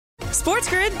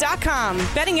SportsGrid.com.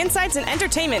 Betting insights and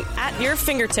entertainment at your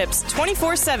fingertips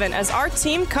 24/7 as our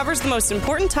team covers the most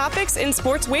important topics in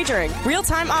sports wagering.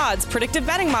 Real-time odds, predictive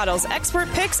betting models, expert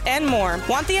picks, and more.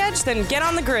 Want the edge? Then get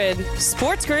on the grid.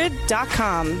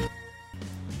 SportsGrid.com.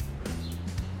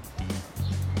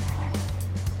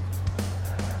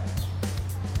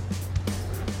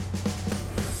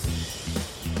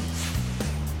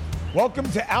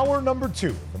 Welcome to hour number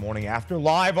 2, the morning after,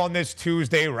 live on this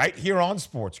Tuesday, right here on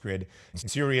Sports Grid,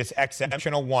 Sirius XM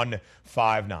channel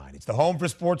 159. It's the home for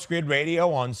Sports Grid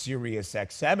Radio on Sirius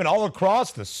XM and all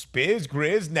across the Spiz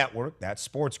Grizz network. That's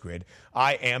Sports Grid.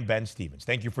 I am Ben Stevens.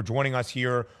 Thank you for joining us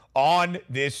here on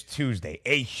this Tuesday,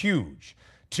 a huge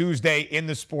Tuesday in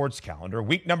the sports calendar.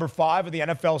 Week number 5 of the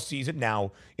NFL season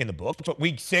now in the books, but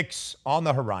week 6 on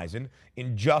the horizon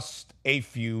in just a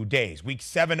few days. Week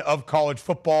 7 of college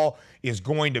football is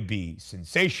going to be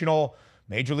sensational.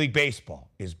 Major League Baseball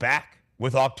is back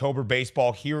with October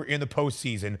baseball here in the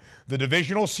postseason. The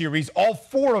divisional series, all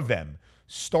 4 of them,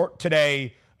 start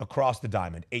today across the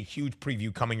diamond. A huge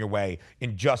preview coming your way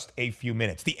in just a few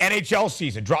minutes. The NHL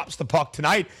season drops the puck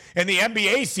tonight, and the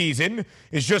NBA season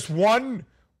is just 1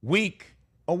 week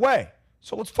away.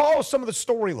 So let's follow some of the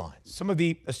storylines, some of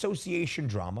the association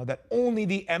drama that only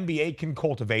the NBA can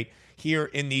cultivate here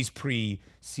in these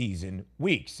preseason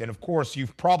weeks. And of course,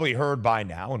 you've probably heard by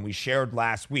now, and we shared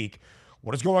last week,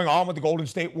 what is going on with the Golden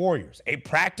State Warriors. A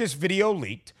practice video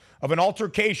leaked of an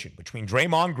altercation between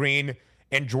Draymond Green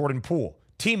and Jordan Poole.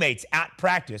 Teammates at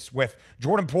practice with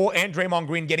Jordan Poole and Draymond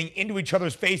Green getting into each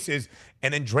other's faces,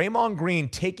 and then Draymond Green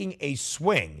taking a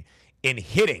swing and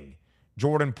hitting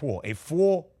Jordan Poole, a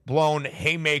full-blown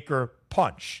haymaker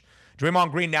punch.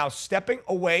 Draymond Green now stepping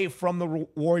away from the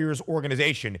Warriors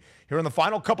organization here in the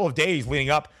final couple of days leading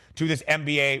up to this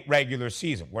NBA regular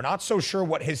season. We're not so sure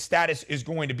what his status is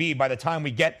going to be by the time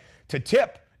we get to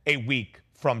tip a week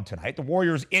from tonight. The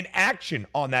Warriors in action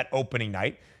on that opening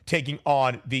night, taking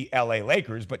on the LA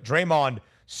Lakers, but Draymond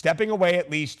stepping away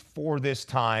at least for this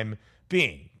time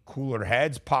being. Cooler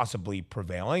heads possibly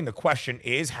prevailing. The question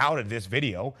is, how did this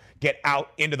video get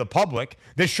out into the public?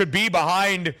 This should be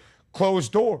behind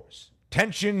closed doors.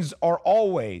 Tensions are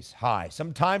always high.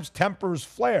 Sometimes tempers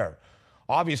flare.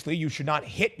 Obviously, you should not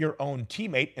hit your own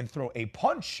teammate and throw a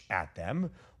punch at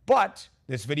them. But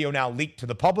this video now leaked to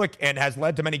the public and has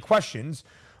led to many questions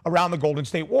around the Golden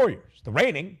State Warriors, the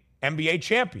reigning NBA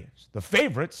champions, the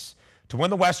favorites to win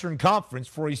the Western Conference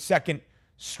for a second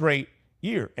straight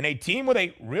year, and a team with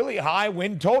a really high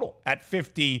win total at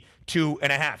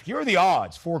 52.5. Here are the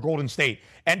odds for Golden State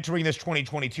entering this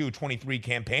 2022-23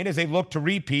 campaign as they look to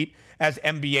repeat as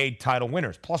NBA title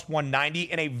winners. Plus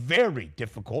 190 in a very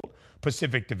difficult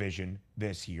Pacific Division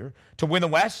this year. To win the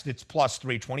West, it's plus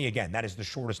 320. Again, that is the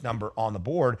shortest number on the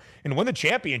board. And win the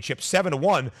championship,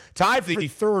 7-1, tied for the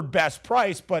third best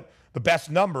price, but the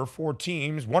best number for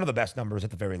teams, one of the best numbers at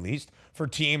the very least, for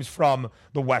teams from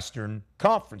the Western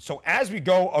Conference. So as we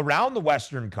go around the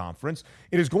Western Conference,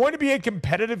 it is going to be a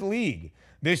competitive league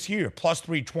this year. Plus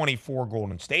 320 for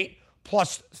Golden State,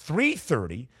 plus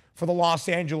 330 for the Los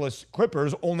Angeles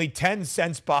Clippers, only 10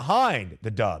 cents behind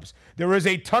the Dubs. There is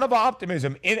a ton of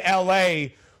optimism in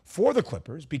LA for the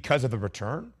Clippers because of the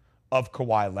return of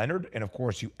Kawhi Leonard, and of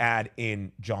course you add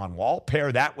in John Wall, pair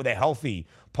that with a healthy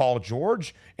Paul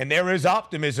George, and there is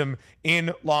optimism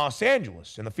in Los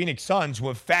Angeles. And the Phoenix Suns, who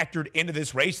have factored into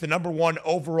this race, the number 1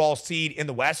 overall seed in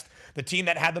the West, the team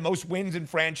that had the most wins in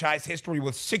franchise history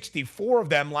with 64 of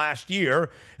them last year,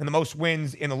 and the most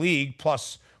wins in the league,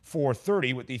 plus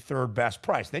 430 with the third best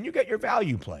price. Then you get your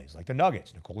value plays like the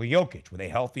Nuggets, Nikola Jokic with a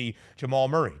healthy Jamal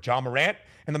Murray, John Morant,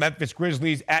 and the Memphis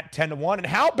Grizzlies at 10-1. And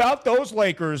how about those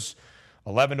Lakers,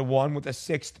 11-1 with the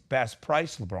 6th best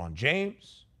price? LeBron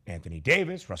James, Anthony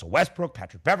Davis, Russell Westbrook,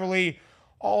 Patrick Beverley,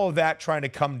 all of that trying to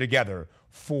come together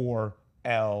for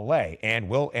LA. And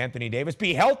will Anthony Davis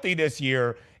be healthy this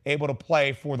year, able to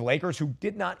play for the Lakers, who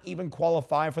did not even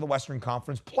qualify for the Western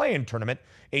Conference play-in tournament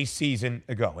a season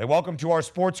ago? Hey, welcome to our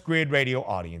Sports Grid Radio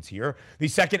audience here. The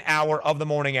second hour of the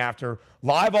morning after,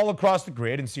 live all across the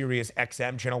grid in Sirius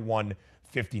XM channel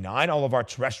 159. All of our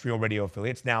terrestrial radio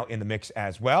affiliates now in the mix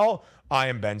as well. I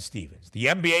am Ben Stevens. The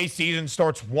NBA season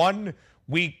starts 1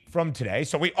 week from today,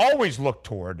 so we always look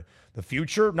toward the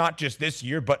future, not just this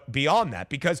year, but beyond that,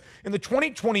 because in the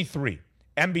 2023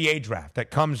 NBA draft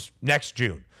that comes next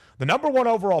June, the number 1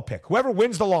 overall pick, whoever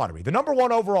wins the lottery, the number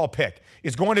 1 overall pick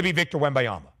is going to be Victor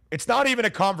Wembanyama. It's not even a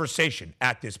conversation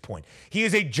at this point. He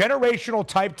is a generational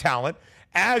type talent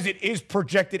as it is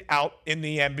projected out in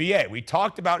the NBA. We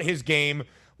talked about his game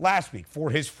last week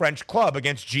for his French club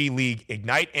against G League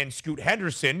Ignite, and Scoot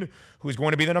Henderson, who is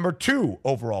going to be the number 2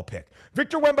 overall pick.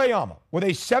 Victor Wembanyama, with a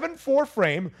 7'4"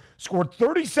 frame, scored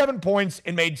 37 points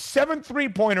and made 7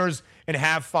 3-pointers and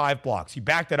have 5 blocks. He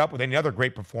backed that up with another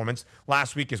great performance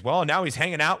last week as well, and now he's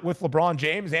hanging out with LeBron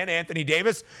James and Anthony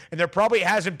Davis, and there probably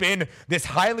hasn't been this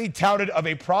highly touted of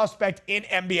a prospect in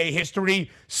NBA history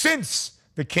since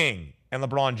the King and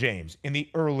LeBron James in the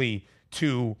early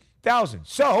 2000s.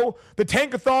 So the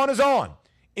tankathon is on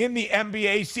in the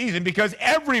NBA season because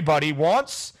everybody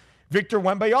wants Victor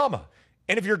Wembanyama.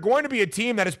 And if you're going to be a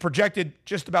team that is projected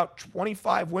just about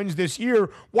 25 wins this year,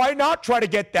 why not try to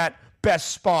get that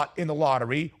best spot in the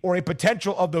lottery or a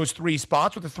potential of those 3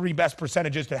 spots with the 3 best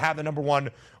percentages to have the number 1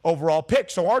 overall pick?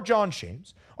 So our John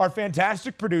Shames, our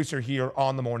fantastic producer here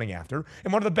on The Morning After,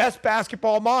 and one of the best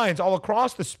basketball minds all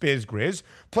across the Spiz Grizz,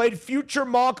 played future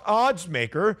mock odds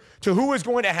maker to who is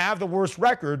going to have the worst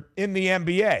record in the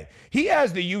NBA. He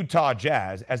has the Utah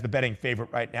Jazz as the betting favorite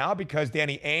right now because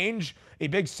Danny Ainge, a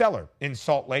big seller in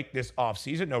Salt Lake this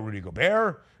offseason. No Rudy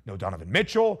Gobert, no Donovan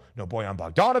Mitchell, no Bojan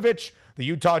Bogdanovic. The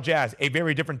Utah Jazz, a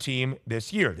very different team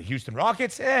this year. The Houston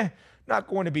Rockets, not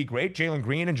going to be great. Jalen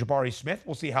Green and Jabari Smith,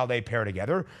 we'll see how they pair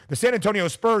together. The San Antonio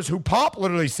Spurs, who Pop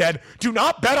literally said, do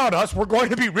not bet on us. We're going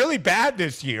to be really bad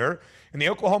this year. And the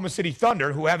Oklahoma City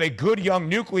Thunder, who have a good young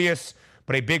nucleus,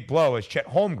 but a big blow is Chet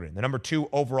Holmgren, the number 2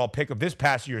 overall pick of this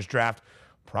past year's draft,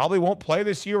 probably won't play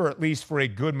this year, or at least for a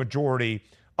good majority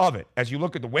of it. As you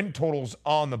look at the win totals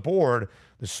on the board,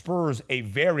 the Spurs, a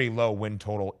very low win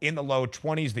total in the low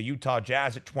 20s. The Utah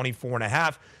Jazz at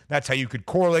 24.5. That's how you could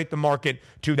correlate the market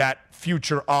to that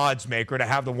future odds maker to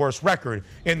have the worst record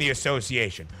in the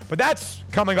association. But that's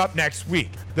coming up next week.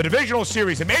 The divisional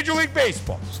series in Major League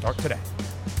Baseball start today.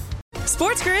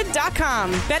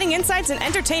 SportsGrid.com. Betting insights and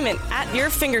entertainment at your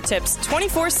fingertips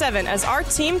 24/7 as our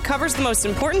team covers the most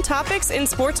important topics in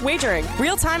sports wagering.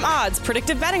 Real-time odds,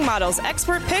 predictive betting models,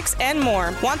 expert picks, and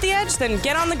more. Want the edge? Then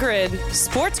get on the grid.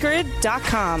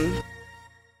 SportsGrid.com.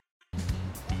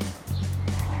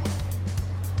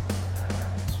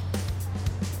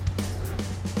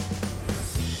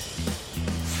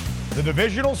 The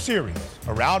divisional series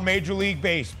around Major League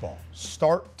Baseball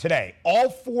start today. All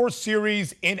 4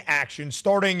 series in action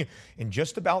starting in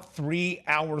just about 3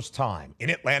 hours' time in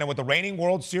Atlanta with the reigning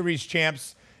World Series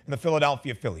champs and the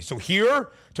Philadelphia Phillies. So here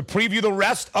to preview the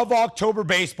rest of October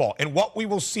baseball and what we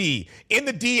will see in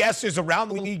the DSs around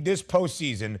the league this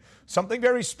postseason, something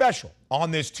very special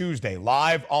on this Tuesday,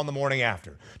 live on The Morning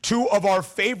After. 2 of our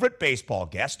favorite baseball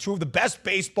guests, 2 of the best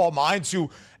baseball minds who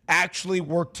actually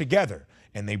work together,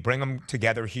 and they bring them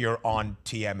together here on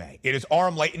TMA. It is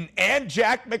Aram Leighton and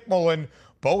Jack McMullen,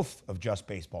 both of Just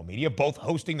Baseball Media, both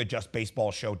hosting the Just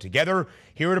Baseball show together,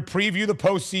 here to preview the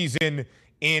postseason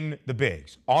in the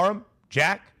Bigs. Aram,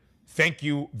 Jack, thank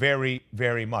you very,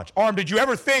 very much. Aram, did you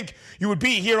ever think you would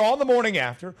be here on The Morning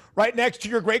After, right next to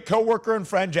your great coworker and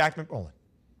friend, Jack McMullen?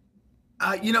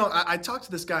 I talked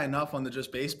to this guy enough on the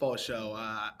Just Baseball show.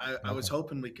 I was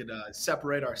hoping we could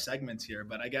separate our segments here,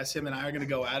 but I guess him and I are going to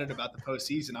go at it about the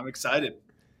postseason. I'm excited.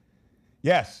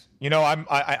 Yes.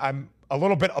 I'm a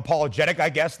little bit apologetic, I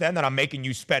guess, then, that I'm making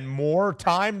you spend more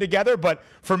time together. But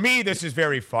for me, this is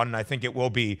very fun, and I think it will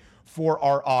be for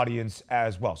our audience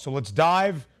as well. So let's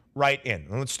dive right in.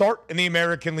 Let's start in the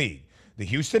American League. The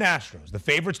Houston Astros, the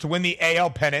favorites to win the AL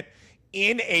pennant,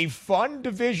 in a fun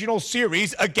divisional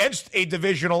series against a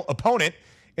divisional opponent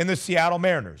in the Seattle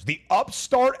Mariners. The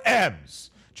upstart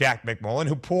M's, Jack McMullen,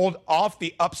 who pulled off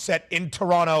the upset in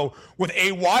Toronto with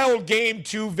a wild Game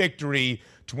 2 victory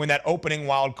to win that opening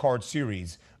wild card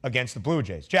series against the Blue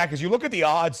Jays. Jack, as you look at the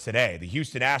odds today, the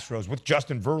Houston Astros with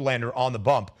Justin Verlander on the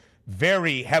bump,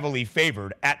 very heavily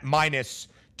favored at minus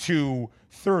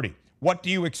 230. What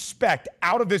do you expect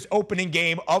out of this opening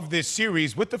game of this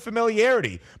series with the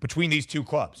familiarity between these 2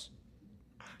 clubs?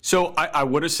 So I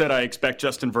would have said I expect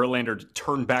Justin Verlander to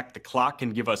turn back the clock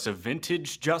and give us a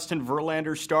vintage Justin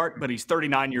Verlander start, but he's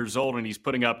 39 years old and he's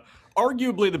putting up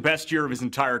arguably the best year of his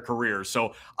entire career.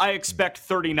 So I expect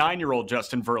 39-year-old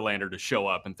Justin Verlander to show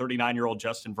up, and 39-year-old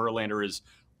Justin Verlander is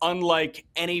unlike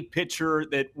any pitcher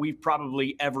that we've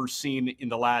probably ever seen in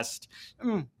the last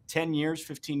 10 years,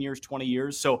 15 years, 20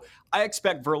 years. So I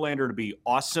expect Verlander to be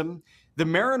awesome. The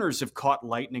Mariners have caught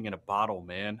lightning in a bottle,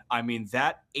 man. I mean,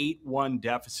 that 8-1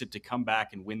 deficit to come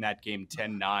back and win that game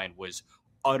 10-9 was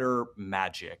utter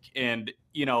magic. And,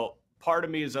 part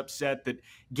of me is upset that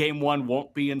Game 1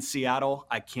 won't be in Seattle.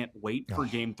 I can't wait for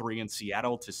Game 3 in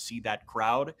Seattle to see that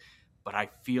crowd. But I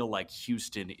feel like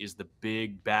Houston is the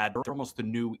big bad, they're almost the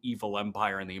new evil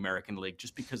empire in the American League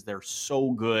just because they're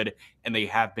so good and they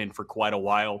have been for quite a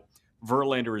while.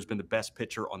 Verlander has been the best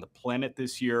pitcher on the planet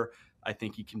this year. I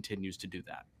think he continues to do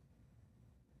that.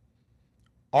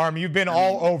 Aram, you've been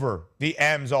all over the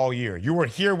M's all year. You were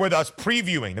here with us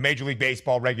previewing the Major League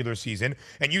Baseball regular season,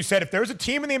 and you said if there's a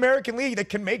team in the American League that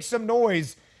can make some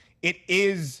noise, it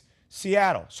is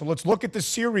Seattle. So let's look at the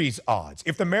series odds.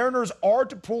 If the Mariners are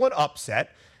to pull an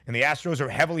upset, and the Astros are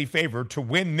heavily favored to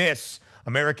win this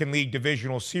American League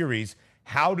divisional series,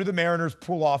 how do the Mariners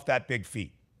pull off that big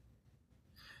feat?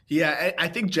 Yeah, I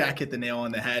think Jack hit the nail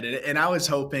on the head. And I was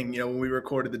hoping, when we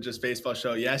recorded the Just Baseball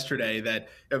show yesterday, that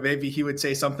maybe he would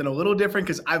say something a little different,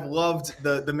 because I've loved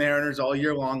the Mariners all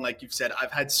year long. Like you've said,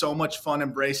 I've had so much fun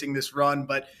embracing this run,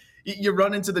 but you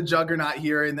run into the juggernaut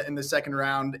here in the second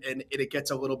round, and it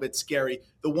gets a little bit scary.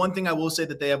 The one thing I will say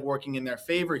that they have working in their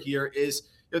favor here is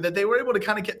that they were able to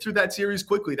kind of get through that series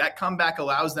quickly. That comeback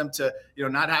allows them to,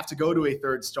 not have to go to a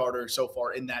third starter so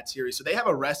far in that series. So they have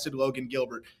arrested Logan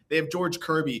Gilbert. They have George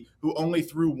Kirby, who only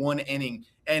threw one inning.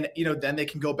 And, then they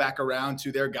can go back around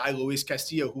to their guy, Luis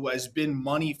Castillo, who has been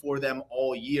money for them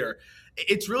all year.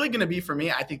 It's really going to be, for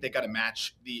me, I think they got to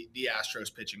match the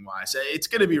Astros pitching wise. It's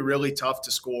going to be really tough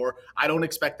to score. I don't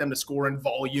expect them to score in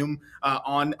volume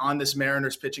on this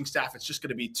Mariners pitching staff. It's just going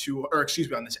to be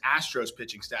on this Astros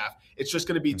pitching staff. It's just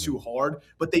going to be too hard.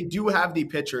 But they do have the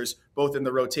pitchers, both in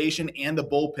the rotation and the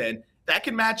bullpen, that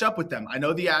can match up with them. I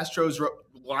know the Astros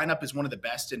lineup is one of the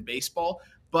best in baseball,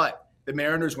 but the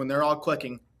Mariners, when they're all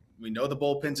clicking, we know the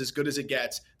bullpen's as good as it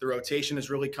gets. The rotation has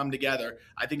really come together.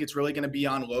 I think it's really going to be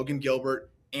on Logan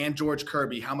Gilbert and George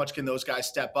Kirby. How much can those guys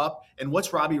step up? And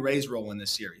what's Robbie Ray's role in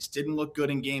this series? Didn't look good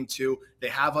in game 2. They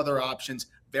have other options.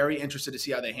 Very interested to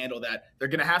see how they handle that. They're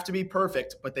going to have to be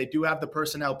perfect, but they do have the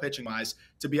personnel pitching-wise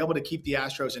to be able to keep the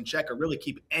Astros in check, or really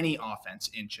keep any offense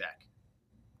in check.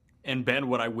 And Ben,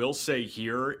 what I will say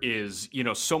here is,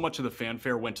 so much of the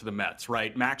fanfare went to the Mets,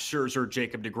 right? Max Scherzer,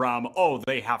 Jacob deGrom,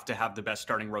 they have to have the best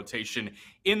starting rotation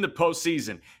in the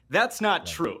postseason. That's not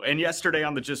true. And yesterday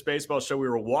on the Just Baseball show, we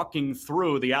were walking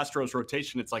through the Astros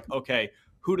rotation. It's like, okay,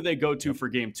 who do they go to for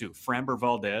game 2? Framber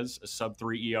Valdez, a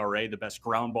sub-3 ERA, the best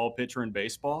ground ball pitcher in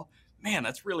baseball. Man,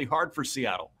 that's really hard for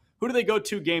Seattle. Who do they go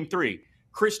to game 3?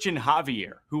 Christian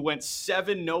Javier, who went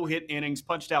 7 no-hit innings,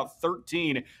 punched out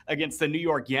 13 against the New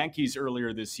York Yankees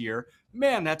earlier this year.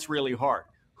 Man, that's really hard.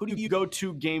 Who do you go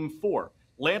to game 4?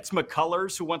 Lance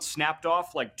McCullers, who once snapped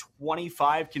off like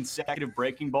 25 consecutive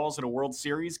breaking balls at a World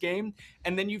Series game.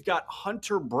 And then you've got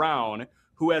Hunter Brown,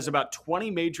 who has about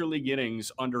 20 major league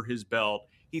innings under his belt.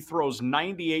 He throws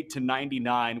 98 to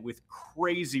 99 with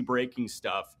crazy breaking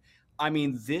stuff. I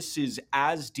mean, this is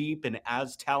as deep and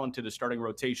as talented a starting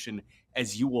rotation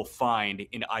as you will find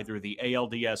in either the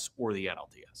ALDS or the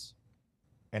NLDS.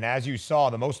 And as you saw,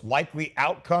 the most likely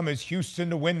outcome is Houston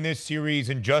to win this series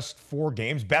in just 4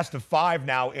 games. Best of 5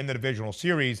 now in the divisional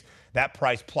series. That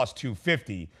price plus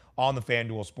 250 on the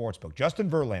FanDuel Sportsbook. Justin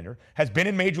Verlander has been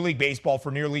in Major League Baseball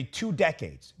for nearly 2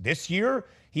 decades. This year,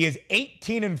 he is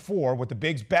 18-4 with the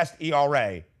Big's best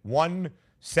ERA,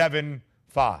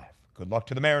 1.75. Good luck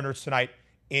to the Mariners tonight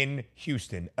in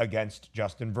Houston against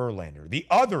Justin Verlander. The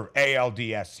other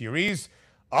ALDS series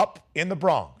up in the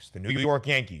Bronx, the New York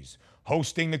Yankees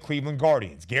hosting the Cleveland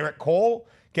Guardians. Garrett Cole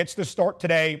gets the start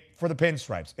today for the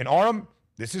Pinstripes. And Aram,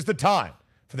 this is the time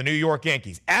for the New York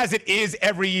Yankees, as it is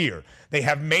every year. They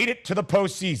have made it to the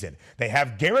postseason. They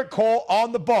have Garrett Cole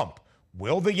on the bump.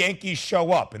 Will the Yankees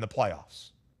show up in the playoffs?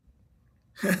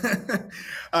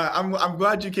 I'm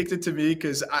glad you kicked it to me,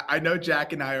 because I know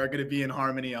Jack and I are going to be in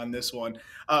harmony on this one.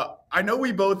 I know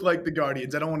we both like the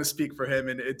Guardians. I don't want to speak for him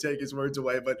and take his words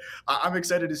away, but I'm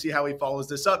excited to see how he follows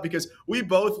this up, because we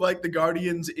both like the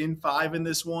Guardians in 5 in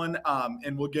this one,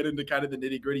 and we'll get into kind of the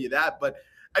nitty-gritty of that. But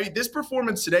I mean, this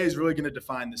performance today is really going to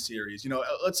define the series.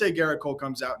 Let's say Garrett Cole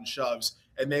comes out and shoves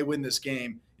and they win this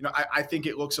game. I think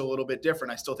it looks a little bit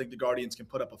different. I still think the Guardians can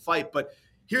put up a fight, but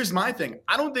here's my thing.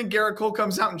 I don't think Garrett Cole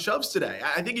comes out and shoves today.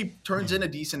 I think he turns in a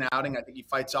decent outing. I think he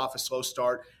fights off a slow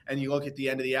start, and you look at the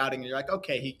end of the outing and you're like,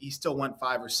 okay, he still went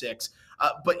 5 or 6.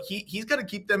 But he's got to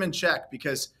keep them in check,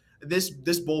 because this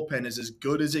bullpen is as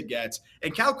good as it gets.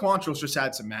 And Cal Quantrill's just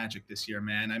had some magic this year,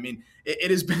 man. I mean, it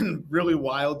has been really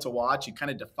wild to watch. He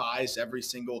kind of defies every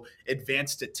single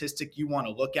advanced statistic you want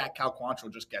to look at. Cal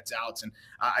Quantrill just gets outs, and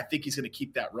I think he's going to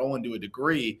keep that rolling to a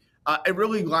degree. It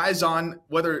really lies on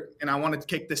whether, and I want to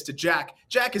kick this to Jack.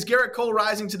 Jack, is Garrett Cole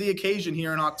rising to the occasion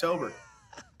here in October?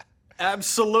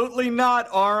 Absolutely not,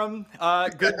 Aram.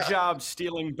 Good job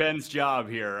stealing Ben's job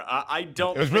here. I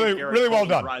don't. It was really well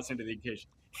done. Rising to the occasion.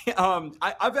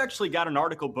 I've actually got an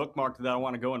article bookmarked that I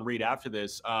want to go and read after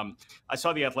this. I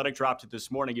saw The Athletic dropped it this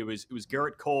morning. It was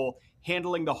Garrett Cole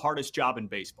handling the hardest job in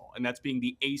baseball, and that's being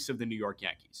the ace of the New York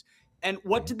Yankees. And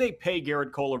what did they pay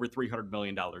Garrett Cole over $300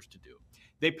 million to do?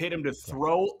 They paid him to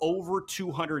throw over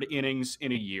 200 innings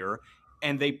in a year,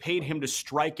 and they paid him to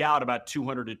strike out about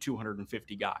 200 to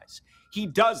 250 guys. He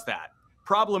does that.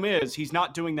 Problem is, he's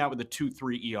not doing that with a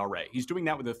 2.3 ERA. He's doing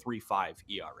that with a 3.5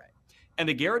 ERA. And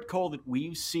the Garrett Cole that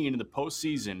we've seen in the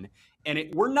postseason,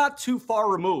 and we're not too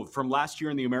far removed from last year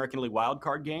in the American League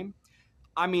wildcard game.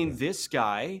 I mean, this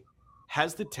guy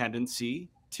has the tendency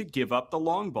to give up the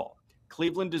long ball.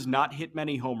 Cleveland does not hit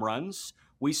many home runs.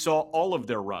 We saw all of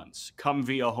their runs come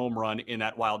via home run in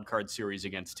that wild card series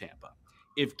against Tampa.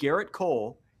 If Garrett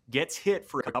Cole gets hit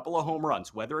for a couple of home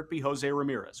runs, whether it be Jose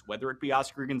Ramirez, whether it be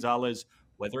Oscar Gonzalez,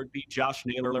 whether it be Josh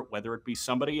Naylor, whether it be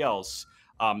somebody else,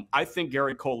 I think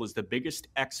Garrett Cole is the biggest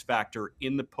X factor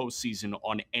in the postseason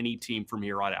on any team from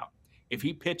here on out. If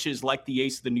he pitches like the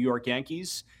ace of the New York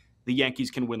Yankees, the Yankees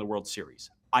can win the World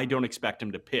Series. I don't expect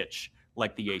him to pitch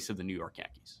like the ace of the New York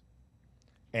Yankees.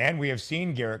 And we have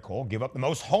seen Garrett Cole give up the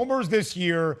most homers this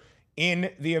year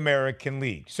in the American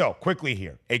League. So quickly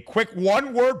here, a quick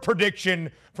one-word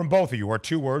prediction from both of you, or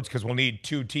 2 words because we'll need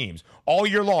 2 teams. All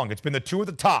year long, it's been the 2 at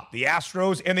the top, the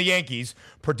Astros and the Yankees,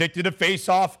 predicted to face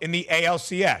off in the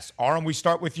ALCS. Aram, we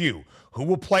start with you. Who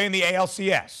will play in the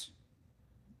ALCS?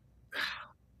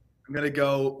 I'm going to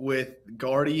go with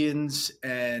Guardians,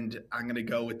 and I'm going to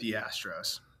go with the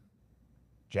Astros.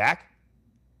 Jack?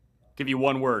 Give you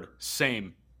 1 word,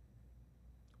 same.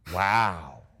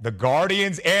 Wow. The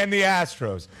Guardians and the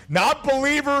Astros. Not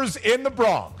believers in the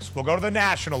Bronx. We'll go to the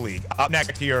National League up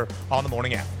next here on the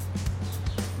Morning After.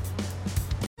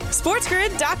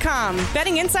 SportsGrid.com.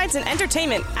 Betting insights and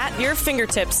entertainment at your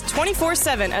fingertips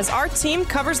 24/7 as our team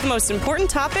covers the most important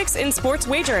topics in sports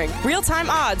wagering. Real-time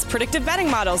odds, predictive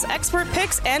betting models, expert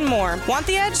picks, and more. Want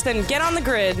the edge? Then get on the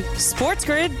grid.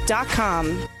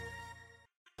 SportsGrid.com.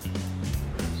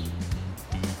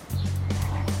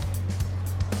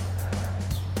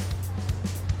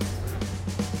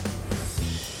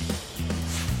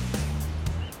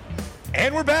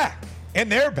 And we're back.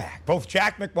 And they're back. Both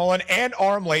Jack McMullen and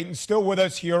Aram Leighton still with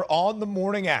us here on the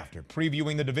Morning After,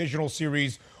 previewing the divisional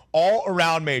series all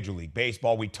around Major League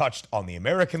Baseball. We touched on the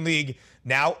American League,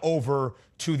 now over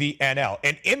to the NL.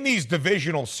 And in these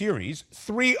divisional series,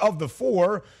 3 of the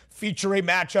 4 feature a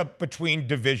matchup between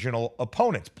divisional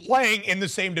opponents playing in the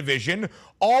same division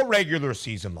all regular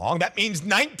season long. That means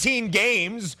 19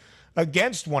 games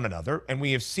against one another. And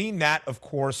we have seen that, of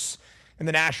course, in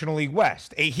the National League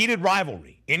West, a heated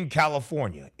rivalry in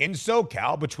California, in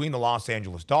SoCal, between the Los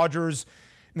Angeles Dodgers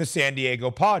and the San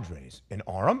Diego Padres. In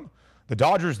Aram, the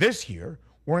Dodgers this year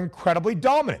were incredibly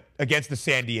dominant against the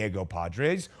San Diego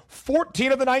Padres.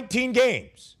 14 of the 19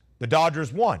 games the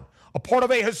Dodgers won, a part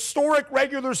of a historic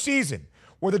regular season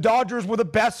where the Dodgers were the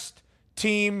best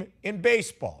team in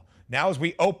baseball. Now, as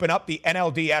we open up the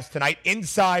NLDS tonight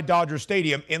inside Dodger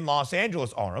Stadium in Los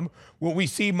Angeles, Aram, will we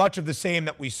see much of the same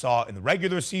that we saw in the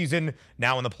regular season,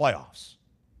 now in the playoffs?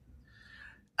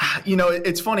 You know,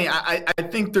 it's funny. I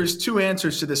think there's 2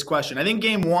 answers to this question. I think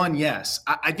game 1, yes.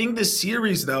 I think this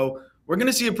series, though, we're going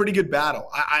to see a pretty good battle.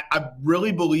 I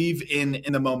really believe in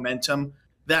the momentum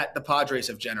that the Padres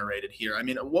have generated here. I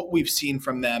mean, what we've seen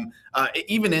from them,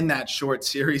 even in that short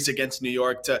series against New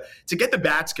York, to get the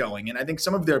bats going. And I think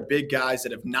some of their big guys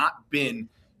that have not been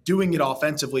doing it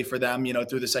offensively for them, you know,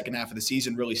 through the second half of the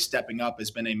season, really stepping up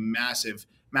has been a massive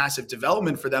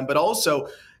development for them. But also,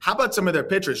 how about some of their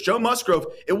pitchers? Joe Musgrove,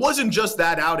 it wasn't just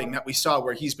that outing that we saw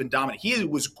where he's been dominant. He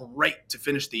was great to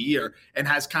finish the year and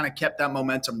has kind of kept that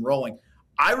momentum rolling.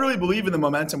 I really believe in the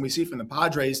momentum we see from the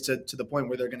Padres to the point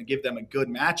where they're going to give them a good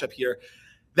matchup here.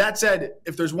 That said,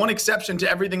 if there's one exception to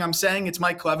everything I'm saying, it's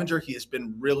Mike Clevenger. He's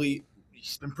been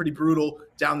pretty brutal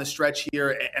down the stretch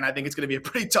here, and I think it's going to be a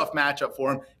pretty tough matchup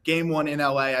for him. Game 1 in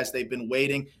LA, as they've been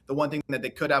waiting. The one thing that they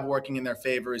could have working in their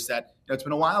favor is that, you know, it's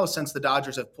been a while since the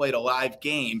Dodgers have played a live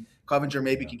game. Clevenger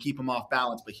maybe can keep him off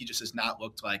balance, but he just has not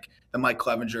looked like the Mike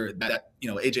Clevenger that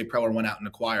you know, AJ Preller went out and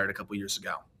acquired a couple years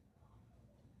ago.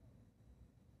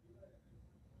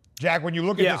 Jack, when you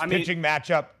look at this pitching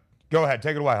matchup, go ahead,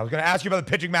 take it away. I was going to ask you about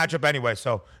the pitching matchup anyway,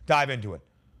 so dive into it.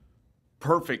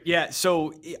 Perfect. Yeah.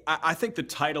 So I think the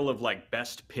title of like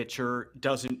best pitcher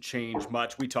doesn't change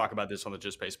much. We talk about this on the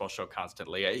Just Baseball show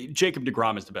constantly. Jacob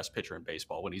deGrom is the best pitcher in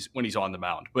baseball when he's on the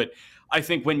mound. But I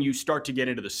think when you start to get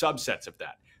into the subsets of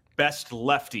that, best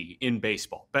lefty in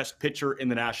baseball, best pitcher in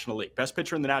the National League. Best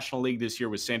pitcher in the National League this year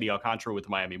was Sandy Alcantara with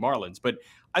the Miami Marlins. But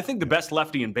I think the best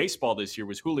lefty in baseball this year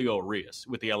was Julio Urias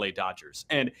with the LA Dodgers.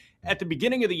 And at the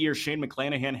beginning of the year, Shane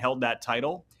McClanahan held that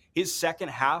title. His second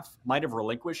half might have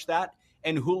relinquished that.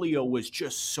 And Julio was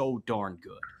just so darn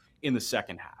good in the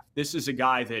second half. This is a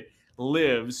guy that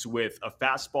lives with a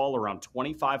fastball around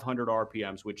 2,500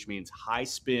 RPMs, which means high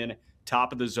spin,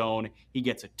 top of the zone. He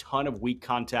gets a ton of weak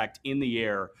contact in the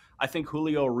air. I think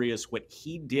Julio Urias, what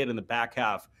he did in the back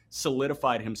half,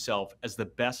 solidified himself as the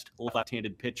best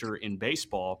left-handed pitcher in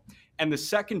baseball. And the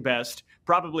second best,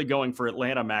 probably going for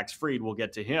Atlanta, Max Fried. We'll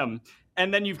get to him.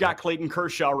 And then you've got Clayton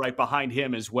Kershaw right behind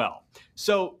him as well.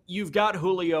 So you've got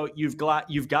Julio, you've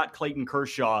got Clayton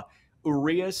Kershaw,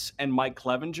 Urias, and Mike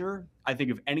Clevinger. I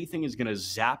think if anything is going to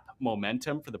zap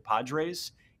momentum for the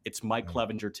Padres, it's Mike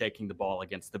Clevinger taking the ball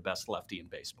against the best lefty in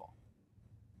baseball.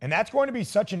 And that's going to be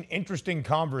such an interesting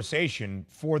conversation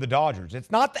for the Dodgers. It's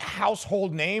not the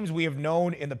household names we have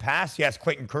known in the past. Yes,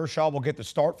 Clayton Kershaw will get the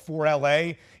start for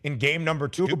LA in game number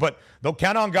 2, but they'll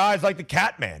count on guys like the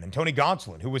Catman and Tony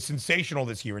Gonsolin, who was sensational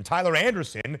this year, and Tyler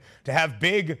Anderson to have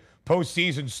big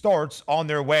postseason starts on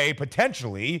their way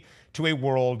potentially to a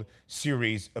World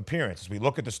Series appearance. As we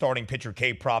look at the starting pitcher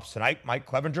K props tonight, Mike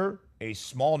Clevinger, a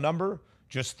small number,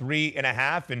 just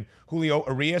 3.5, and Julio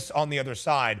Urias on the other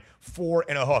side, 4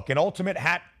 and a hook. An ultimate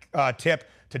hat tip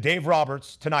to Dave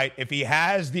Roberts tonight. If he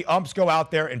has the umps go out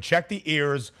there and check the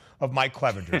ears of Mike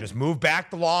Clevinger, just move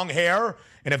back the long hair,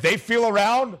 and if they feel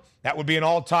around, that would be an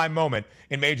all-time moment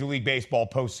in Major League Baseball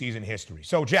postseason history.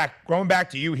 So, Jack, going back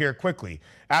to you here quickly,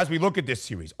 as we look at this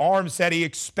series, Aram said he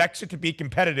expects it to be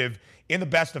competitive in the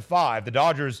best of 5. The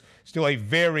Dodgers still a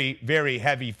very, very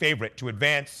heavy favorite to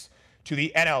advance to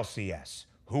the NLCS.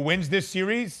 Who wins this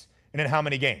series and in how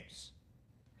many games?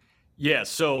 Yeah,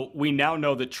 so we now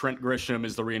know that Trent Grisham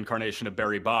is the reincarnation of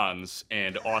Barry Bonds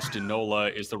and Austin Nola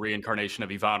is the reincarnation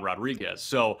of Ivan Rodriguez.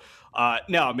 So,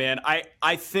 no, man,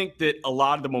 I think that a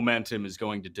lot of the momentum is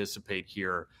going to dissipate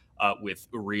here with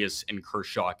Urias and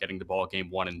Kershaw getting the ball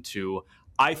game 1 and 2.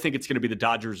 I think it's going to be the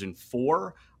Dodgers in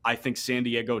 4. I think San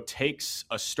Diego takes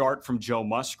a start from Joe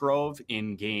Musgrove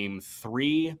in game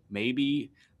 3,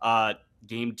 maybe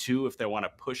game 2 if they want to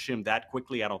push him that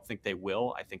quickly. I don't think they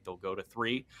will. I think they'll go to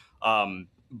 3.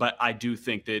 But I do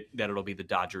think that it'll be the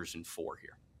Dodgers in 4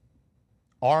 here.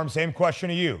 Aram, same question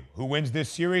to you. Who wins this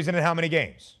series and in how many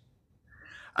games?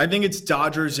 I think it's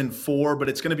Dodgers in 4, but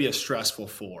it's going to be a stressful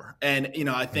 4. And,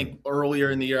 I think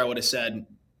earlier in the year I would have said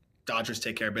Dodgers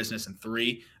take care of business in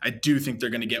 3. I do think they're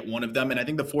going to get one of them. And I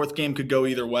think the 4th game could go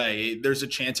either way. There's a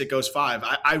chance it goes 5.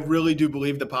 I really do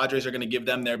believe the Padres are going to give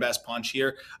them their best punch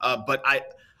here. But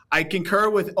I concur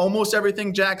with almost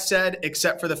everything Jack said,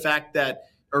 except for the fact that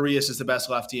Urias is the best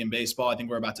lefty in baseball. I think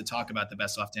we're about to talk about the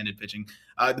best left-handed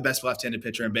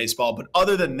pitcher in baseball. But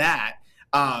other than that,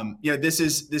 this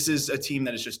is a team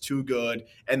that is just too good.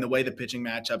 And the way the pitching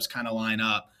matchups kind of line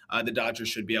up, the Dodgers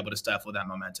should be able to stifle that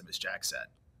momentum, as Jack said.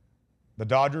 The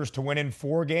Dodgers to win in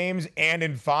 4 games and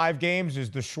in 5 games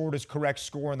is the shortest correct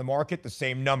score in the market, the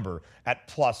same number at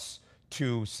plus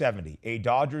 270. A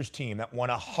Dodgers team that won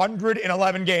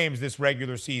 111 games this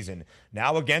regular season,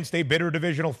 now against a bitter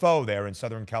divisional foe there in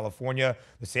Southern California,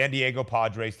 the San Diego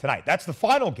Padres tonight. That's the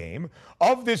final game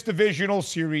of this divisional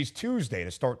series Tuesday to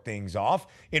start things off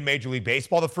in Major League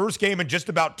Baseball. The first game in just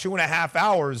about 2.5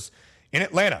 hours in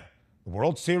Atlanta. The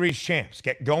World Series champs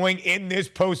get going in this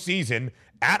postseason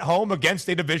at home against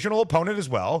a divisional opponent as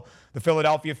well, the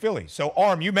Philadelphia Phillies. So,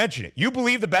 Aram, you mentioned it. You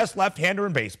believe the best left-hander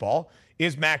in baseball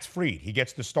is Max Fried. He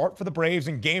gets the start for the Braves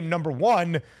in game number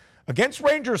 1 against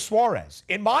Ranger Suarez.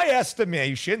 In my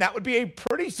estimation, that would be a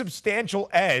pretty substantial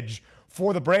edge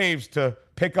for the Braves to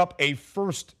pick up a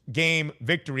first-game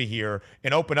victory here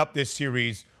and open up this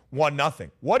series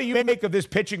 1-0. What do you make of this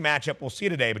pitching matchup we'll see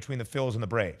today between the Phils and the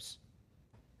Braves?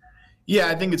 Yeah,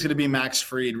 I think it's going to be Max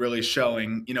Fried really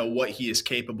showing, what he is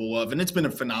capable of. And it's been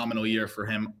a phenomenal year for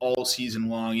him all season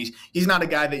long. He's not a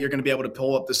guy that you're going to be able to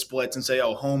pull up the splits and say,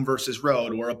 home versus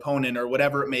road or opponent or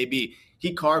whatever it may be.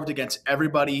 He carved against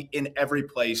everybody in every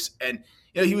place. And,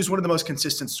 he was one of the most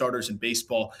consistent starters in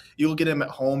baseball. You look at him at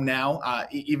home now,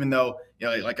 even though,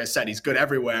 like I said, he's good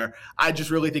everywhere. I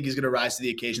just really think he's going to rise to the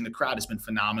occasion. The crowd has been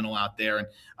phenomenal out there.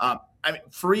 And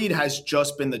Fried has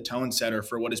just been the tone setter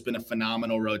for what has been a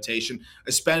phenomenal rotation,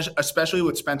 especially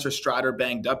with Spencer Strider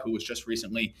banged up, who was just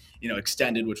recently,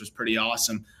 extended, which was pretty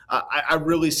awesome. I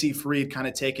really see Fried kind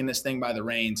of taking this thing by the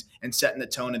reins and setting the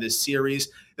tone of this series.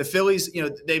 The Phillies,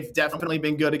 they've definitely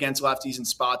been good against lefties in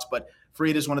spots, but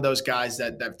Fried is one of those guys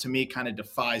that to me kind of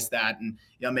defies that and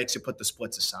makes you put the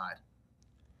splits aside.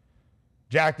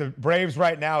 Jack, the Braves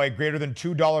right now a greater than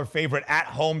 $2 favorite at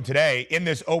home today in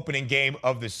this opening game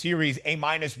of the series, a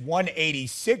minus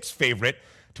 186 favorite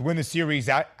to win the series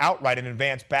outright and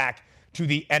advance back to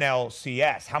the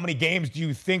NLCS. How many games do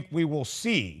you think we will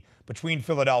see between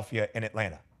Philadelphia and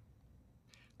Atlanta?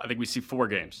 I think we see 4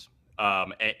 games.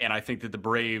 And I think that the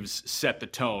Braves set the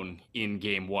tone in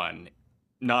game one,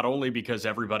 not only because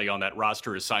everybody on that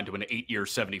roster is signed to an 8-year,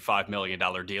 $75 million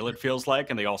deal, it feels like,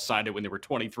 and they all signed it when they were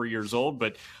 23 years old.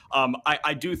 But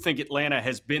I do think Atlanta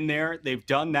has been there. They've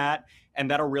done that, and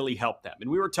that'll really help them. And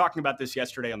we were talking about this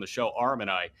yesterday on the show, Aram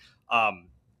and I.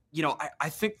 I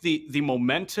think the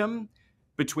momentum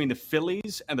between the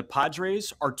Phillies and the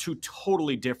Padres are two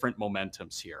totally different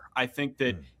momentums here. I think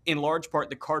that in large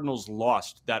part, the Cardinals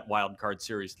lost that wild card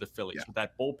series to the Phillies with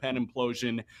that bullpen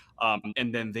implosion.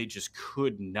 And then they just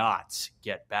could not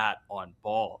get bat on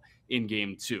ball in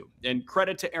game two. And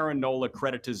credit to Aaron Nola,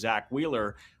 credit to Zach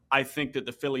Wheeler. I think that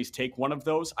the Phillies take one of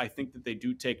those. I think that they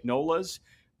do take Nola's.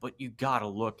 But you got to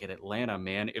look at Atlanta,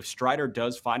 man. If Strider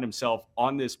does find himself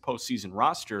on this postseason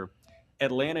roster,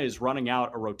 Atlanta is running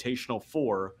out a rotational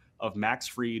four of Max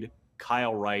Fried,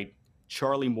 Kyle Wright,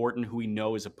 Charlie Morton, who we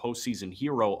know is a postseason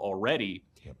hero already,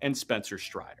 and Spencer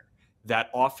Strider. That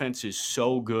offense is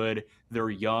so good. They're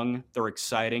young. They're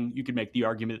exciting. You could make the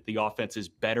argument that the offense is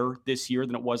better this year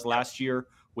than it was last year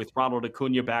with Ronald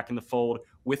Acuna back in the fold,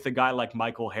 with a guy like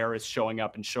Michael Harris showing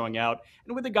up and showing out,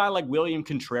 and with a guy like William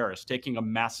Contreras taking a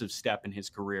massive step in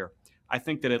his career. I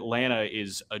think that Atlanta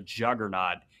is a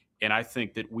juggernaut. And I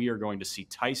think that we are going to see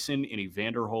Tyson and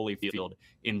Evander Holyfield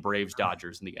in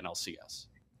Braves-Dodgers in the NLCS.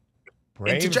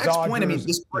 And to Jack's point, I mean,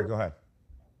 go ahead.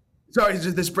 Sorry,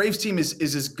 this Braves team is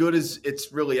as good as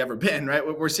it's really ever been, right?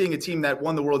 We're seeing a team that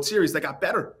won the World Series that got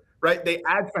better, right? They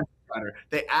add Spencer Strider,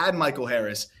 they add Michael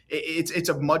Harris. It's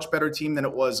a much better team than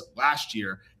it was last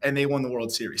year, and they won the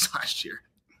World Series last year.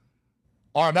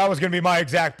 Aram, that was going to be my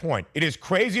exact point. It is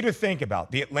crazy to think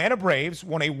about. The Atlanta Braves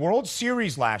won a World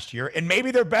Series last year, and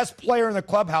maybe their best player in the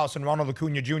clubhouse, in Ronald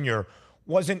Acuna Jr.,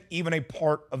 wasn't even a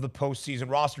part of the postseason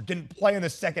roster, didn't play in the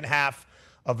second half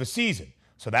of the season.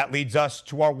 So that leads us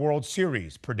to our World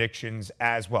Series predictions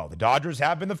as well. The Dodgers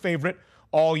have been the favorite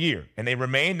all year, and they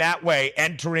remain that way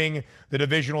entering the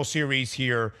divisional series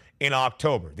here in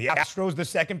October. The Astros, the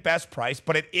second best price,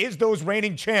 but it is those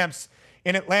reigning champs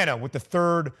in Atlanta with the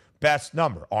third best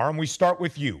number. Aram, we start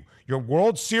with you. Your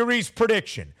World Series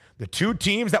prediction, the two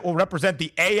teams that will represent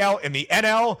the AL and the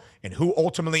NL, and who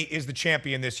ultimately is the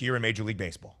champion this year in Major League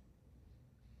Baseball.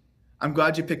 I'm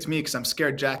glad you picked me because I'm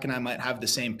scared Jack and I might have the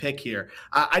same pick here.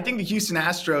 I think the Houston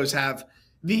Astros have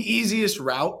the easiest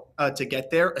route to get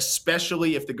there,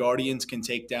 especially if the Guardians can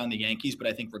take down the Yankees. But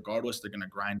I think regardless, they're going to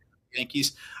grind the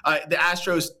Yankees. The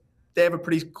Astros, they have a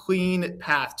pretty clean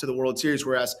path to the World Series,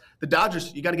 whereas the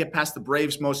Dodgers, you got to get past the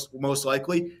Braves most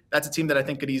likely. That's a team that I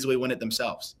think could easily win it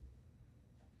themselves.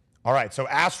 All right, so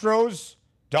Astros,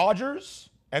 Dodgers,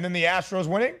 and then the Astros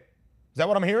winning? Is that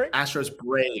what I'm hearing? Astros,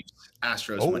 Braves.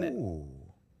 Astros win it.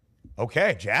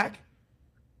 Okay, Jack?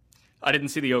 I didn't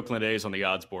see the Oakland A's on the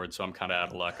odds board, so I'm kind of out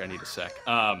of luck. I need a sec.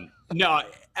 No,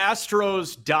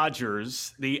 Astros,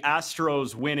 Dodgers. The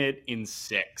Astros win it in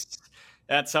 6.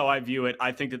 That's how I view it.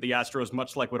 I think that the Astros,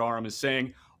 much like what Aram is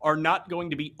saying, are not going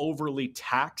to be overly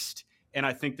taxed. And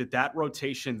I think that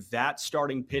rotation, that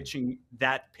starting pitching,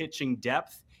 that pitching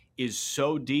depth is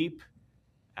so deep.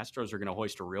 Astros are going to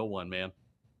hoist a real one, man.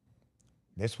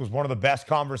 This was one of the best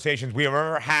conversations we have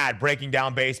ever had breaking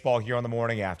down baseball here on the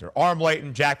morning after. Aram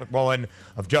Leighton, Jack McMullen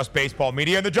of Just Baseball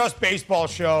Media and the Just Baseball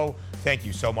Show. Thank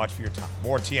you so much for your time.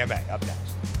 More TMA up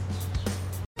next.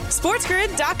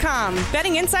 SportsGrid.com.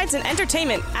 Betting insights and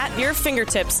entertainment at your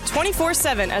fingertips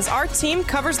 24/7 as our team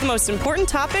covers the most important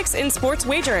topics in sports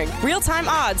wagering. Real-time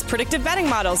odds, predictive betting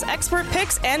models, expert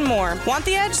picks, and more. Want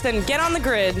the edge? Then get on the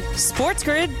grid.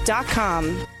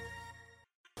 SportsGrid.com.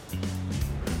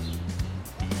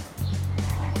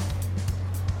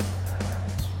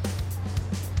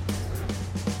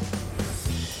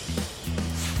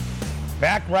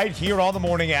 Back right here on the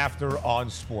morning after on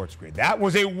Sports Grid. That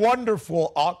was a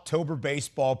wonderful October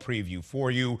baseball preview for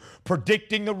you,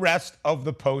 predicting the rest of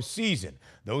the postseason.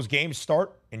 Those games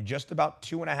start in just about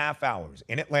 2.5 hours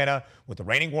in Atlanta with the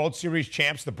reigning World Series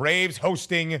champs, the Braves,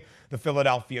 hosting the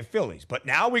Philadelphia Phillies. But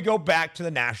now we go back to the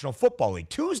National Football League.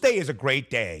 Tuesday is a great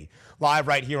day, live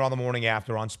right here on the morning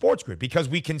after on Sports Grid, because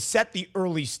we can set the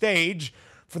early stage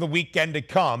for the weekend to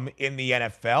come in the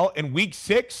NFL. And Week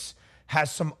 6 has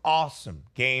some awesome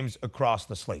games across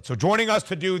the slate. So joining us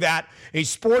to do that, a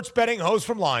sports betting host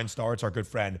from Line Star, it's our good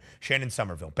friend Shannon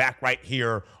Somerville, back right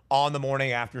here on the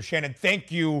morning after. Shannon, thank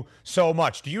you so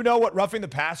much. Do you know what roughing the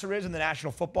passer is in the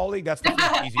National Football League? That's the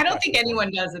first easy I don't think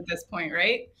anyone does at this point,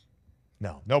 right?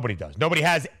 No, nobody does. Nobody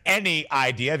has any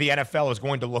idea. The NFL is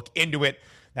going to look into it.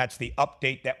 That's the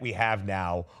update that we have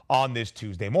now on this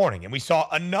Tuesday morning. And we saw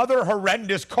another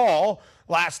horrendous call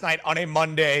last night on a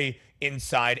Monday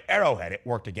inside Arrowhead. It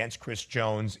worked against Chris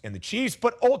Jones and the Chiefs,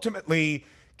 but ultimately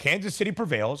Kansas City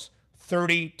prevails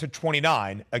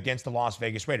 30-29 against the Las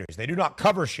Vegas Raiders. They do not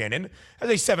cover, Shannon, as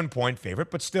a 7-point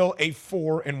favorite, but still a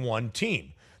 4-1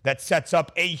 team. That sets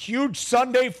up a huge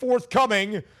Sunday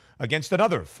forthcoming against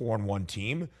another 4-1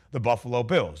 team, the Buffalo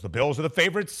Bills. The Bills are the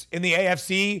favorites in the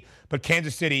AFC, but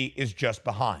Kansas City is just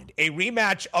behind. A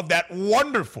rematch of that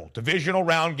wonderful divisional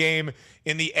round game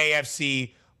in the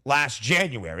AFC last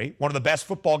January, one of the best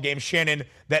football games, Shannon,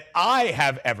 that I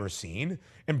have ever seen.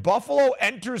 And Buffalo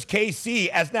enters KC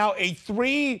as now a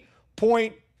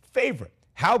 3-point favorite.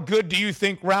 How good do you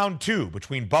think round 2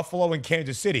 between Buffalo and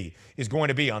Kansas City is going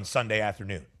to be on Sunday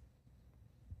afternoon?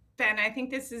 Ben, I think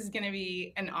this is going to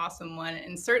be an awesome one.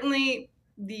 And certainly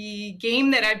the game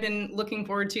that I've been looking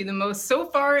forward to the most so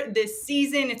far this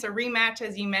season. It's a rematch,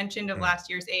 as you mentioned, of last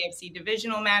year's AFC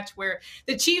divisional match where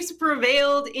the Chiefs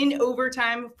prevailed in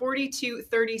overtime,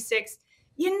 42-36.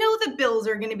 You know the Bills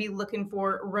are going to be looking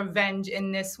for revenge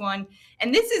in this one.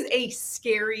 And this is a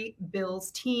scary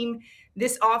Bills team.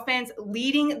 This offense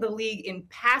leading the league in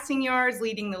passing yards,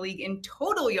 leading the league in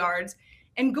total yards,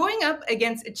 and going up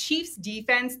against a Chiefs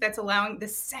defense that's allowing the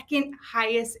second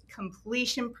highest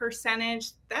completion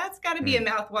percentage. That's got to be a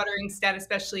mouthwatering stat,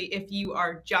 especially if you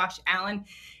are Josh Allen.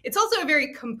 It's also a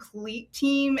very complete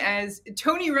team, as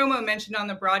Tony Romo mentioned on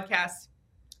the broadcast,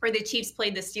 where the Chiefs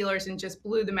played the Steelers and just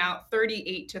blew them out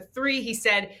 38-3. He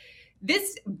said,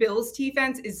 this Bills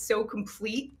defense is so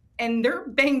complete and they're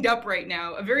banged up right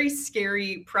now. A very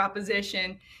scary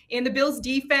proposition. And the Bills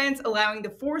defense allowing the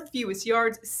 4th fewest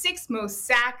yards, 6th most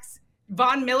sacks.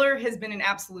 Von Miller has been an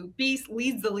absolute beast,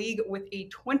 leads the league with a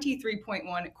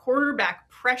 23.1 quarterback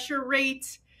pressure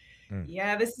rate.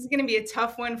 Yeah, this is going to be a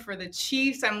tough one for the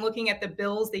Chiefs. I'm looking at the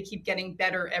Bills. They keep getting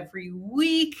better every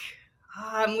week.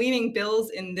 I'm leaning Bills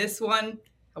in this one.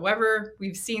 However,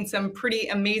 we've seen some pretty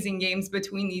amazing games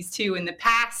between these two in the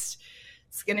past.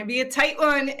 It's going to be a tight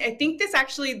one. I think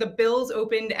the Bills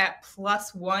opened at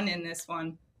 +1 in this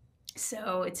one.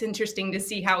 So it's interesting to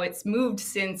see how it's moved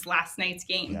since last night's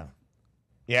game.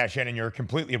 Yeah, Shannon, you're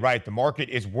completely right. The market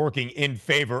is working in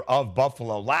favor of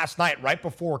Buffalo. Last night, right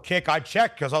before kick, I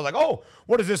checked because I was like, oh,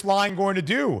 what is this line going to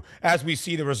do as we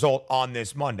see the result on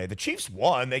this Monday? The Chiefs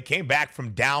won. They came back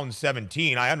from down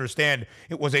 17. I understand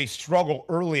it was a struggle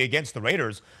early against the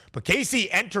Raiders, but KC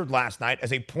entered last night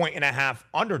as a 1.5-point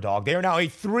underdog. They are now a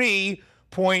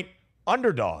 3-point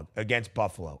underdog against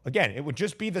Buffalo. Again, it would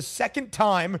just be the second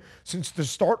time since the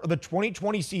start of the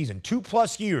 2020 season,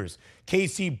 2+ years,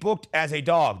 KC booked as a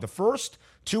dog. The first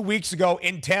 2 weeks ago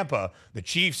in Tampa, the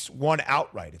Chiefs won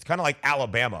outright. It's kind of like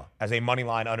Alabama as a money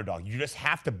line underdog. You just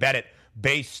have to bet it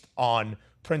based on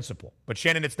principle. But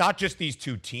Shannon, it's not just these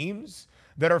two teams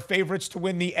that are favorites to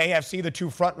win the AFC, the two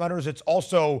frontrunners. It's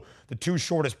also the two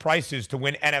shortest prices to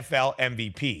win NFL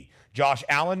MVP. Josh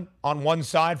Allen on one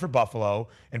side for Buffalo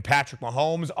and Patrick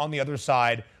Mahomes on the other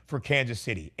side for Kansas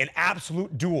City. An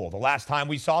absolute duel the last time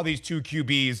we saw these two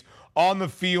QBs on the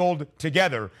field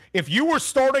together. If you were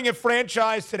starting a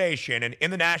franchise today, Shannon,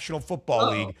 in the National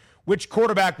Football League, which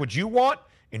quarterback would you want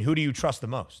and who do you trust the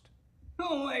most?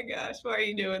 Oh my gosh, why are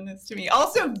you doing this to me?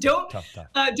 Also, don't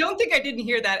think I didn't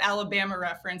hear that Alabama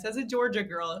reference. As a Georgia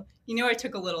girl, I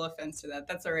took a little offense to that.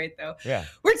 That's all right, though. Yeah.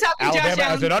 We're talking Alabama Josh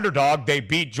Allen. As an underdog, they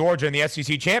beat Georgia in the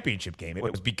SEC championship game. It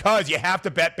was because you have to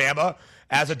bet Bama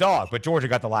as a dog, but Georgia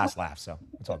got the last laugh, so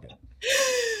it's all good.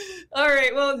 All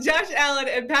right, well, Josh Allen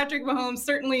and Patrick Mahomes,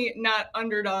 certainly not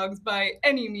underdogs by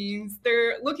any means.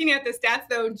 They're looking at the stats,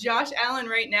 though. Josh Allen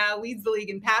right now leads the league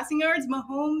in passing yards.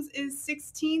 Mahomes is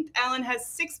 16th. Allen has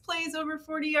 6 plays over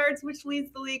 40 yards, which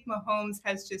leads the league. Mahomes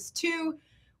has just 2,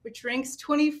 which ranks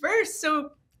 21st.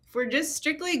 So if we're just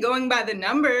strictly going by the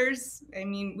numbers, I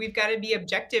mean, we've got to be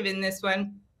objective in this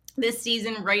one. This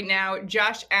season right now,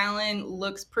 Josh Allen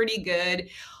looks pretty good.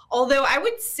 Although I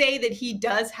would say that he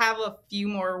does have a few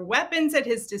more weapons at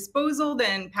his disposal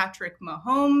than Patrick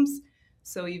Mahomes.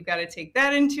 So you've got to take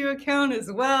that into account as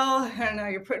well. I know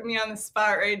you're putting me on the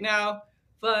spot right now,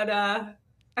 but I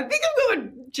think I'm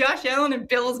going Josh Allen and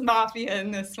Bills Mafia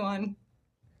in this one.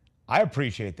 I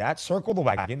appreciate that. Circle the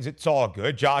wagons. It's all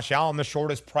good. Josh Allen, the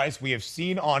shortest price we have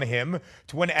seen on him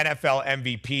to win NFL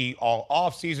MVP all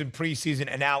offseason, preseason,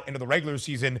 and now into the regular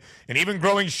season, and even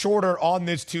growing shorter on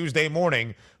this Tuesday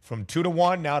morning from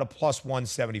 2-1 now to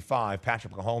 +175.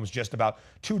 Patrick Mahomes just about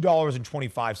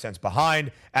 $2.25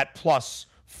 behind at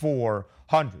 +400.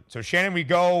 So, Shannon, we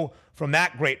go from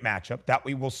that great matchup that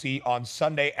we will see on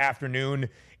Sunday afternoon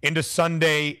into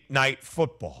Sunday Night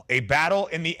Football. A battle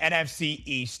in the NFC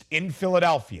East in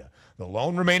Philadelphia. The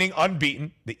lone remaining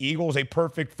unbeaten, the Eagles a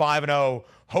perfect 5-0,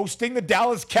 hosting the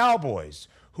Dallas Cowboys,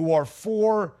 who are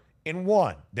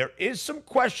 4-1. There is some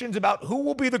questions about who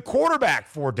will be the quarterback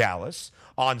for Dallas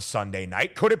on Sunday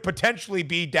night. Could it potentially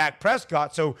be Dak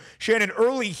Prescott? So, Shannon,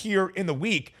 early here in the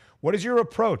week, what is your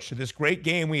approach to this great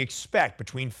game we expect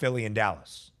between Philly and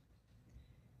Dallas?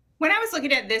 When I was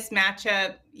looking at this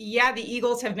matchup, the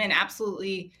Eagles have been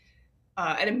absolutely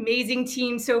an amazing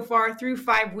team so far through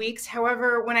 5 weeks.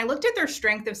 However, when I looked at their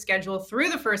strength of schedule through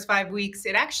the first 5 weeks,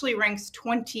 it actually ranks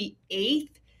 28th.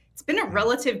 It's been a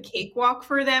relative cakewalk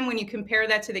for them. When you compare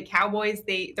that to the Cowboys,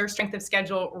 their strength of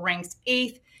schedule ranks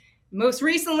 8th. Most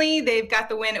recently, they've got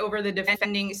the win over the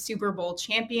defending Super Bowl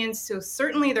champions. So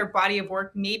certainly their body of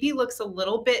work maybe looks a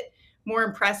little bit more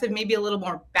impressive, maybe a little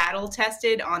more battle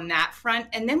tested on that front.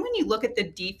 And then when you look at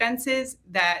the defenses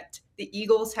that the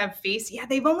Eagles have faced,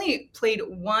 they've only played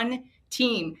one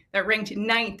team that ranked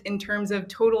 9th in terms of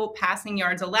total passing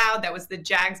yards allowed. That was the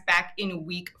Jags back in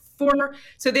week 4.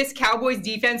 So this Cowboys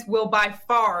defense will by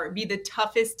far be the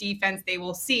toughest defense they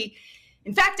will see.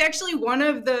 In fact, actually one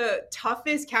of the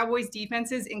toughest Cowboys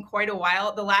defenses in quite a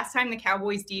while. The last time the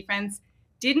Cowboys defense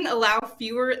didn't allow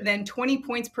fewer than 20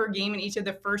 points per game in each of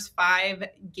the first 5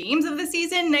 games of the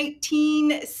season,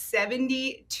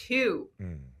 1972.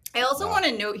 I also want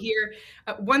to note here,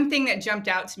 one thing that jumped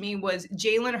out to me was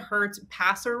Jalen Hurts'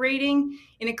 passer rating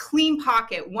in a clean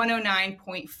pocket,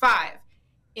 109.5.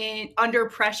 Under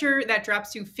pressure, that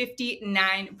drops to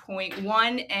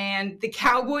 59.1. And the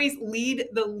Cowboys lead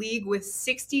the league with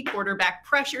 60 quarterback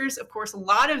pressures. Of course, a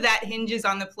lot of that hinges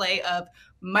on the play of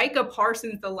Micah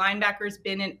Parsons. The linebacker's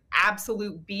been an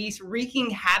absolute beast, wreaking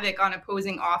havoc on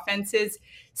opposing offenses.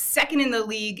 Second in the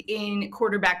league in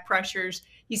quarterback pressures.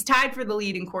 He's tied for the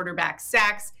lead in quarterback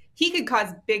sacks. He could cause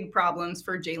big problems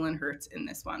for Jalen Hurts in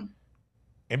this one.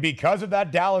 And because of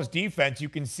that Dallas defense, you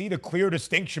can see the clear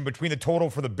distinction between the total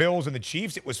for the Bills and the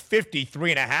Chiefs. It was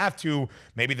 53.5 to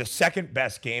maybe the second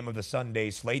best game of the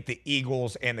Sunday slate, the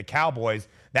Eagles and the Cowboys.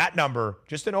 That number,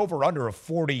 just an over-under of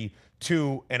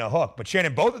 42 and a hook. But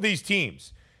Shannon, both of these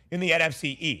teams in the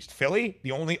NFC East, Philly,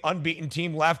 the only unbeaten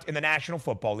team left in the National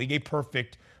Football League, a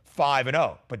perfect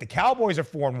 5-0. But the Cowboys are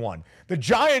 4-1. The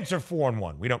Giants are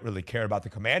 4-1. We don't really care about the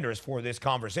Commanders for this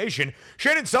conversation.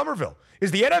 Shannon Somerville,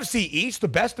 is the NFC East the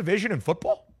best division in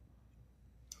football?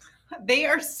 They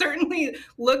are certainly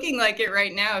looking like it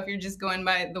right now if you're just going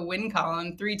by the win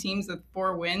column. 3 teams with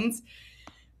 4 wins.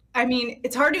 I mean,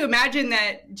 it's hard to imagine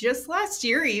that just last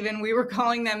year even we were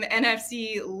calling them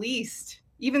NFC least.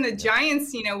 Even the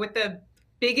Giants, with the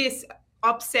biggest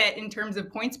upset in terms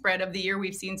of point spread of the year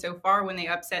we've seen so far when they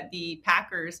upset the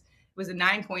Packers. It was a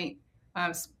 9-point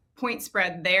point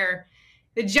spread there.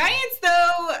 The Giants,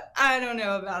 though, I don't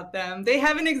know about them. They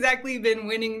haven't exactly been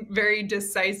winning very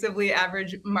decisively.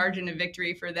 Average margin of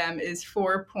victory for them is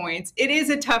 4 points. It is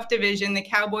a tough division, the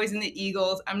Cowboys and the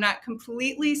Eagles. I'm not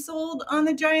completely sold on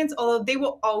the Giants, although they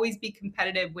will always be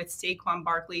competitive with Saquon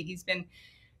Barkley. He's been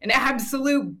an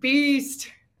absolute beast.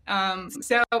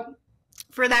 So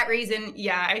for that reason,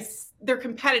 they're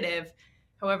competitive.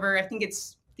 However, I think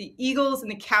it's the Eagles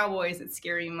and the Cowboys that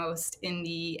scare you most in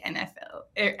the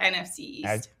NFC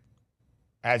East.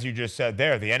 As you just said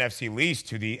there, the NFC least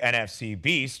to the NFC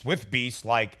beast, with beasts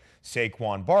like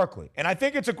Saquon Barkley. And I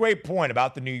think it's a great point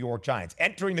about the New York Giants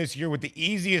entering this year with the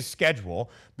easiest schedule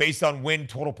based on win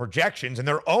total projections, and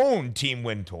their own team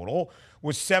win total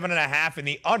was 7.5, and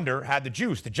the under had the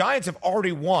juice. The Giants have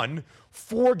already won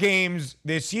 4 games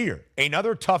this year.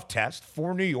 Another tough test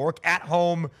for New York at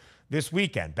home this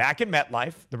weekend. Back in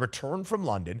MetLife, the return from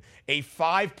London, a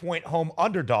 5-point home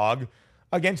underdog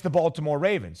against the Baltimore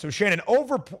Ravens. So Shannon,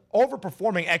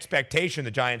 overperforming expectation,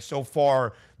 the Giants so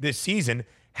far this season.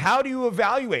 How do you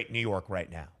evaluate New York right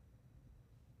now?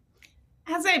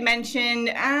 As I mentioned,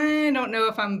 I don't know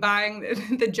if I'm buying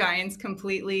the Giants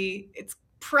completely. It's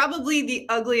probably the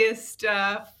ugliest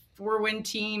 4-win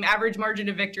team. Average margin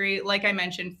of victory, like I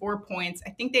mentioned, 4 points. I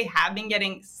think they have been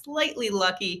getting slightly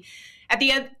lucky. At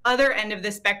the other end of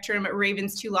the spectrum,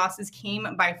 Ravens' 2 losses came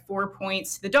by 4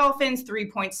 points to the Dolphins,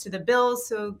 3 points to the Bills.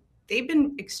 So they've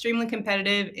been extremely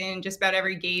competitive in just about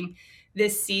every game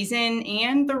this season.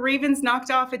 And the Ravens knocked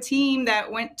off a team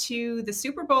that went to the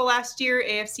Super Bowl last year,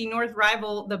 AFC North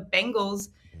rival, the Bengals.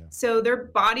 Yeah. So their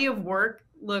body of work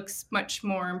looks much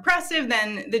more impressive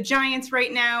than the Giants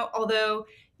right now, although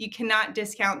you cannot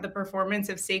discount the performance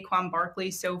of Saquon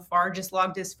Barkley so far, just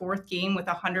logged his 4th game with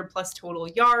 100+ total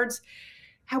yards.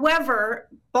 However,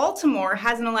 Baltimore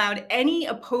hasn't allowed any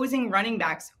opposing running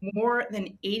backs more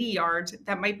than 80 yards.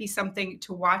 That might be something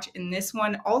to watch in this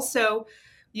one. Also,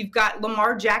 you've got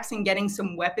Lamar Jackson getting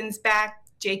some weapons back.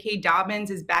 J.K. Dobbins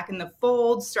is back in the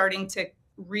fold, starting to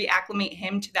reacclimate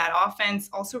him to that offense.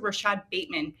 Also, Rashad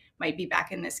Bateman might be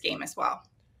back in this game as well.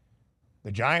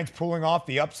 The Giants pulling off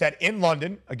the upset in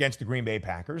London against the Green Bay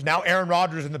Packers. Now Aaron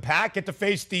Rodgers and the Pack get to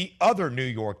face the other New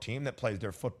York team that plays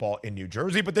their football in New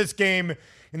Jersey, but this game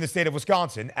in the state of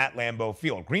Wisconsin at Lambeau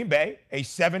Field. Green Bay, a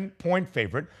 7-point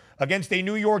favorite against a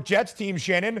New York Jets team,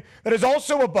 Shannon, that is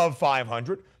also above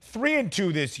 500,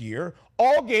 3-2 this year.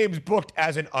 All games booked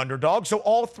as an underdog, so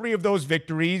all three of those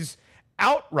victories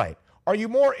outright. Are you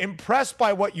more impressed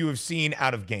by what you have seen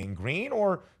out of Gang Green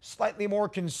or slightly more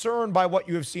concerned by what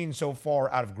you have seen so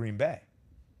far out of Green Bay?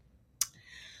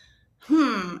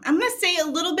 I'm going to say a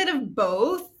little bit of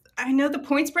both. I know the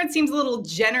point spread seems a little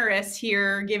generous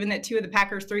here, given that two of the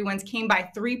Packers' 3 wins came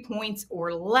by 3 points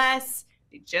or less.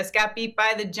 They just got beat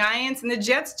by the Giants, and the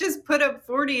Jets just put up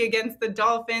 40 against the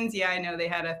Dolphins. Yeah, I know they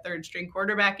had a third-string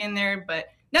quarterback in there, but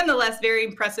nonetheless, very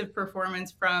impressive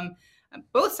performance from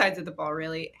both sides of the ball,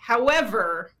 really.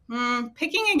 However,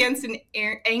 picking against an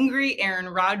angry Aaron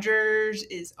Rodgers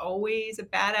is always a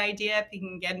bad idea.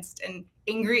 Picking against an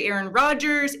angry Aaron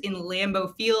Rodgers in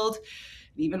Lambeau Field,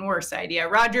 an even worse idea.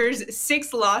 Rodgers,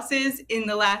 6 losses in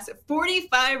the last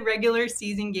 45 regular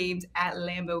season games at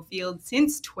Lambeau Field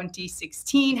since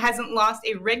 2016. Hasn't lost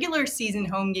a regular season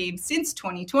home game since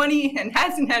 2020 and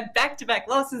hasn't had back-to-back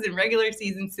losses in regular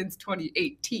season since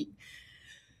 2018.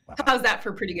 How's that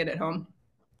for pretty good at home?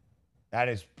 That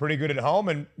is pretty good at home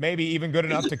and maybe even good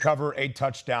enough to cover a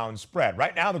touchdown spread.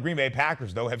 Right now, the Green Bay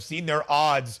Packers, though, have seen their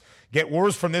odds get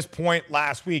worse from this point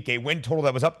last week. A win total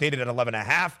that was updated at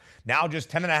 11.5, now just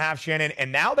 10.5, Shannon. And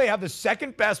now they have the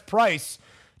second best price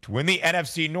to win the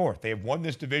NFC North. They have won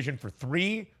this division for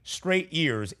 3 straight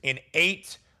years in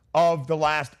 8 of the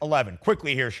last 11.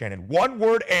 Quickly here, Shannon.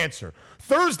 One-word answer.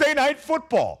 Thursday Night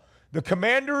Football. The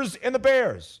Commanders and the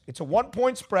Bears. It's a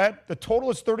 1-point spread. The total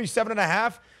is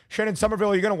 37.5. Shannon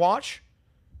Somerville, are you going to watch?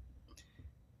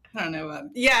 I don't know.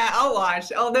 Yeah, I'll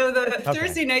watch. Although the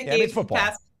Thursday night games the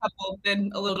past couple have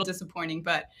been a little disappointing.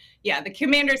 But yeah, the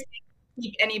Commanders can't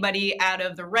keep anybody out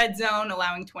of the red zone,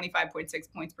 allowing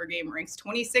 25.6 points per game, ranks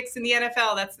 26 in the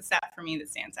NFL. That's the stat for me that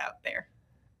stands out there.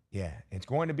 Yeah, it's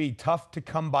going to be tough to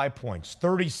come by points.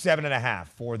 37.5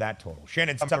 for that total.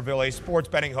 Shannon Somerville, a sports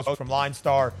betting host from Line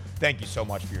Star. Thank you so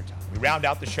much for your time. We round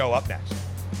out the show up next.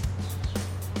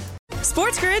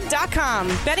 SportsGrid.com.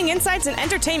 Betting insights and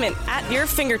entertainment at your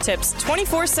fingertips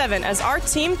 24/7 as our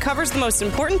team covers the most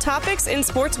important topics in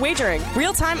sports wagering.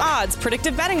 Real-time odds,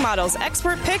 predictive betting models,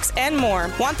 expert picks, and more.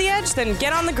 Want the edge? Then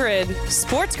get on the grid.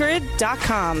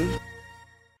 SportsGrid.com.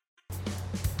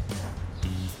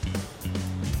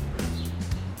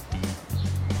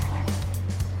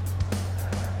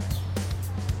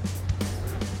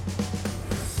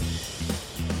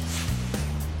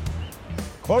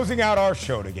 Closing out our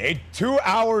show today, 2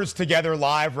 hours together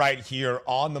live right here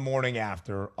on the morning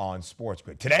after on Sports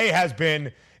Grid. Today has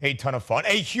been a ton of fun,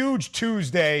 a huge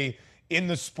Tuesday in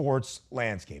the sports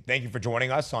landscape. Thank you for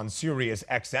joining us on Sirius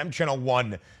XM, channel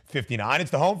 159.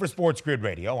 It's the home for Sports Grid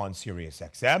Radio on Sirius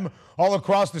XM. All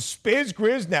across the Spiz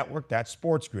Grizz network, that's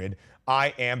Sports Grid.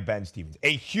 I am Ben Stevens.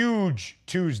 A huge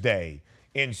Tuesday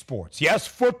in sports. Yes,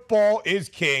 football is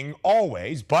king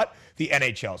always, but the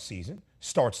NHL season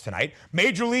starts tonight.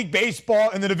 Major League Baseball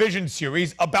in the Division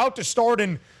Series about to start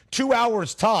in 2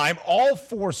 hours' time. All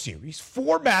 4 series,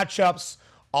 4 matchups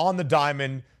on the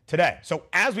diamond today. So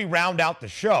as we round out the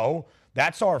show,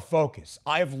 that's our focus.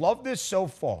 I have loved this so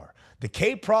far. The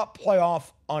K-Prop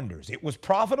playoff unders. It was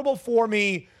profitable for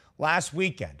me last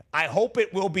weekend. I hope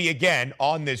it will be again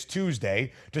on this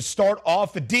Tuesday to start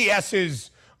off the DSs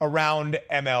around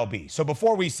MLB. So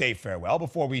before we say farewell,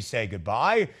 before we say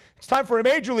goodbye, it's time for a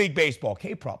Major League Baseball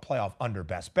K-Prop playoff under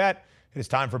best bet. It is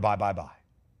time for bye, bye, bye.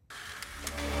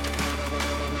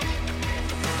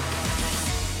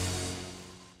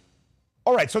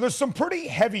 All right, so there's some pretty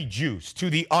heavy juice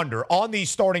to the under on these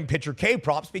starting pitcher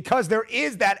K-Props because there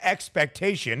is that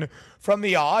expectation from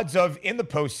the odds of in the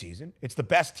postseason. It's the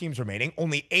best teams remaining,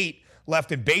 only 8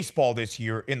 left in baseball this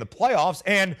year in the playoffs,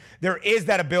 and there is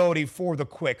that ability for the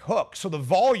quick hook. So the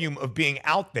volume of being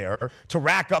out there to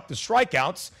rack up the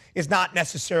strikeouts is not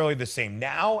necessarily the same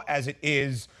now as it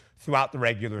is throughout the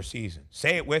regular season.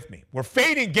 Say it with me. We're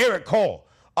fading Garrett Cole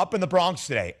up in the Bronx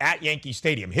today at Yankee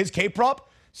Stadium. His K-Prop,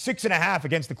 6.5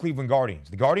 against the Cleveland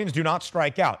Guardians. The Guardians do not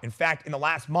strike out. In fact, in the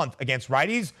last month against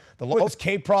righties, the lowest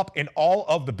K-Prop in all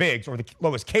of the bigs, or the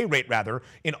lowest K-rate rather,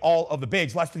 in all of the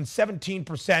bigs, less than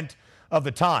 17% of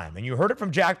the time. And you heard it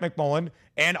from Jack McMullen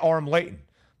and Aram Leighton.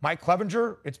 Mike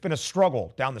Clevenger, it's been a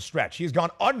struggle down the stretch. He's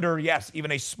gone under, yes,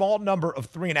 even a small number of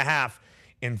 3.5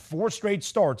 in 4 straight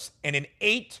starts and in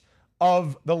 8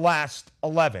 of the last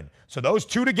 11. So those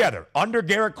two together, under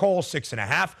Garrett Cole,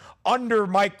 6.5, under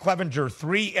Mike Clevenger,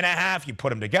 3.5. You put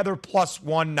them together, plus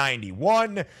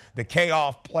 191. The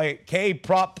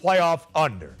K-prop playoff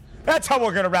under. That's how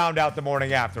we're going to round out the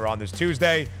morning after on this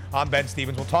Tuesday. I'm Ben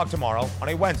Stevens. We'll talk tomorrow on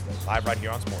a Wednesday, live right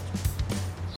here on Sports.